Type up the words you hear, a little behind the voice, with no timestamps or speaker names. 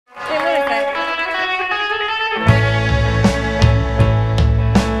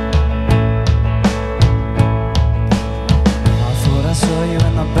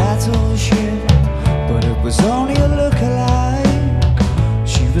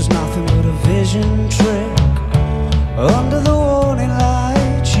was nothing but a vision trick. Under the warning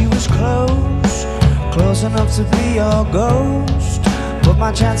light, she was close, close enough to be your ghost. But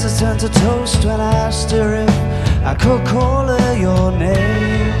my chances turned to toast when I asked her if I could call her your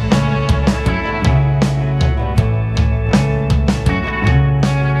name.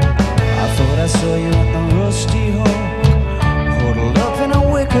 I thought I saw you in the rusty hawk, huddled up in a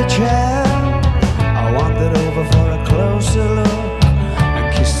wicker chair. I wandered over for a closer look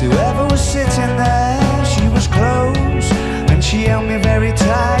and kissed whoever was sitting there. She was close and she held me very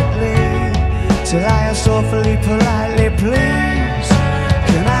tightly, till I asked awfully politely, please,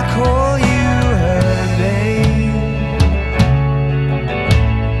 can I call you her name?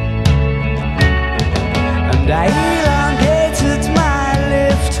 And I elongated my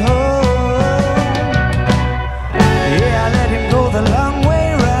lift home. Yeah, I let him go the long way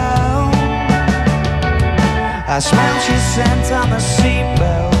round. I smelled his scent on the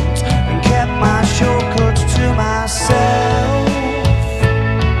seatbelt and kept my shortcuts to myself.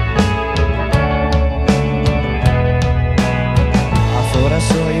 I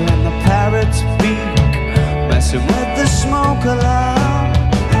saw you in the parrot's beak, messing with the smoke alarm.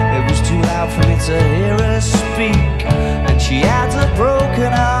 It was too loud for me to hear her speak, and she had a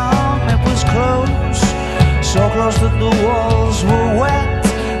broken arm. It was close, so close that the walls were wet,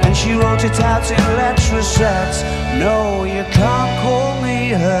 and she wrote it out in letter sets. No, you can't call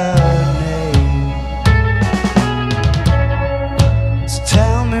me her name. So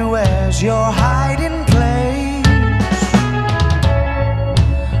tell me, where's your hiding place?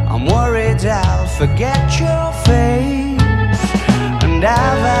 I'm worried I'll forget your face, and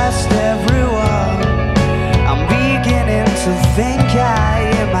I've asked everyone. I'm beginning to think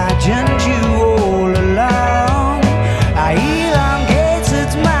I imagined you all along. I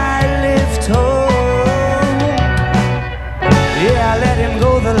elongated my lift home. Yeah, I let him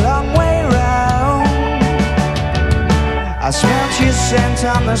go the long way round. I smelled your scent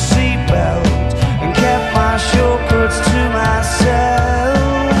on the seatbelt and kept my shortcuts to myself.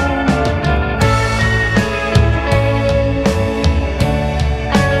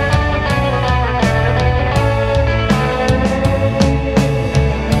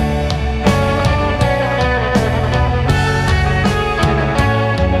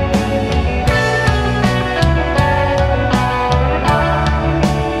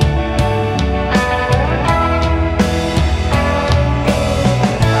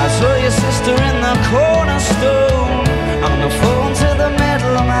 In the Cornerstone, on the phone to the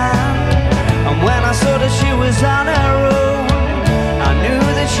middleman. And when I saw that she was on her own, I knew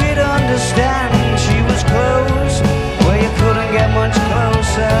that she'd understand. She was close, where you couldn't get much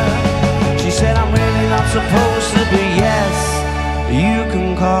closer. She said, I'm really not supposed to be. Yes, you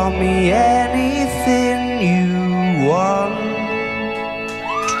can call me anything.